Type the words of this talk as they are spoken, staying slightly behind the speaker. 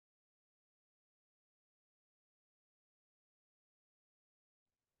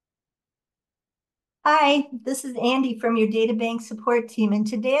Hi, this is Andy from your databank support team, and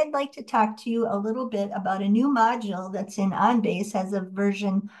today I'd like to talk to you a little bit about a new module that's in OnBase as of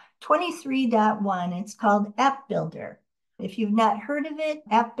version 23.1. It's called App Builder. If you've not heard of it,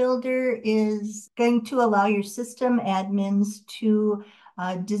 App Builder is going to allow your system admins to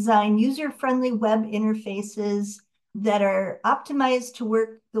design user-friendly web interfaces that are optimized to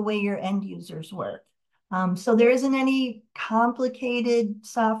work the way your end users work. So there isn't any complicated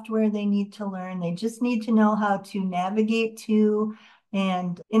software they need to learn. They just need to know how to navigate to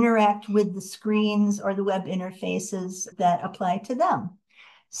and interact with the screens or the web interfaces that apply to them.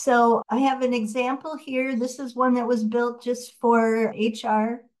 So I have an example here. This is one that was built just for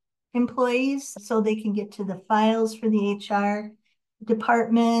HR employees so they can get to the files for the HR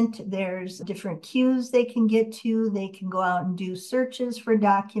department. There's different queues they can get to. They can go out and do searches for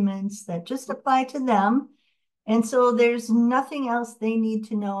documents that just apply to them. And so there's nothing else they need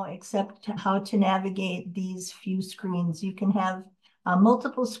to know except how to navigate these few screens. You can have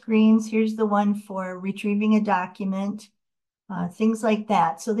multiple screens. Here's the one for retrieving a document, things like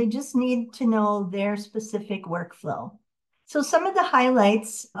that. So they just need to know their specific workflow. So some of the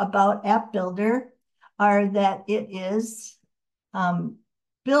highlights about App Builder are that it is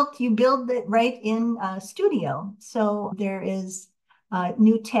you build it right in Studio. So there is a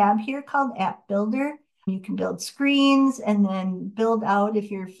new tab here called App Builder. You can build screens and then build out. If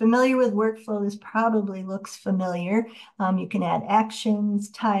you're familiar with workflow, this probably looks familiar. You can add actions,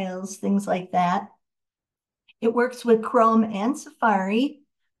 tiles, things like that. It works with Chrome and Safari.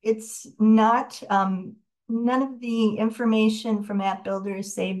 It's not, none of the information from App Builder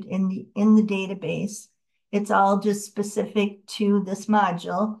is saved in the database. It's all just specific to this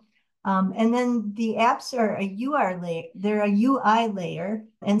module. And then the apps are a UR layer, they're a UI layer.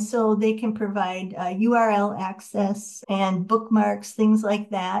 And so they can provide URL access and bookmarks, things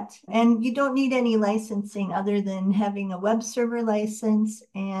like that. And you don't need any licensing other than having a web server license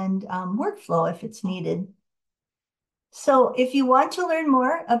and workflow if it's needed. So if you want to learn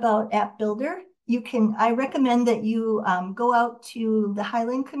more about App Builder, I recommend that you go out to the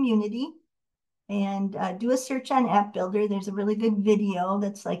Highland community and do a search on App Builder. There's a really good video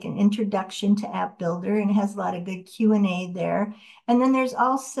that's like an introduction to App Builder, and it has a lot of good Q&A there. And then there's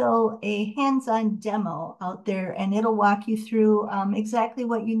also a hands-on demo out there, and it'll walk you through exactly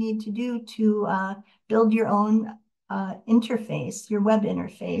what you need to do to build your own interface, your web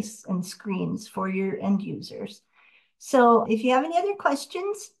interface and screens for your end users. So if you have any other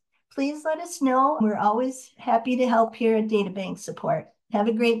questions, please let us know. We're always happy to help here at Databank Support. Have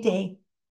a great day.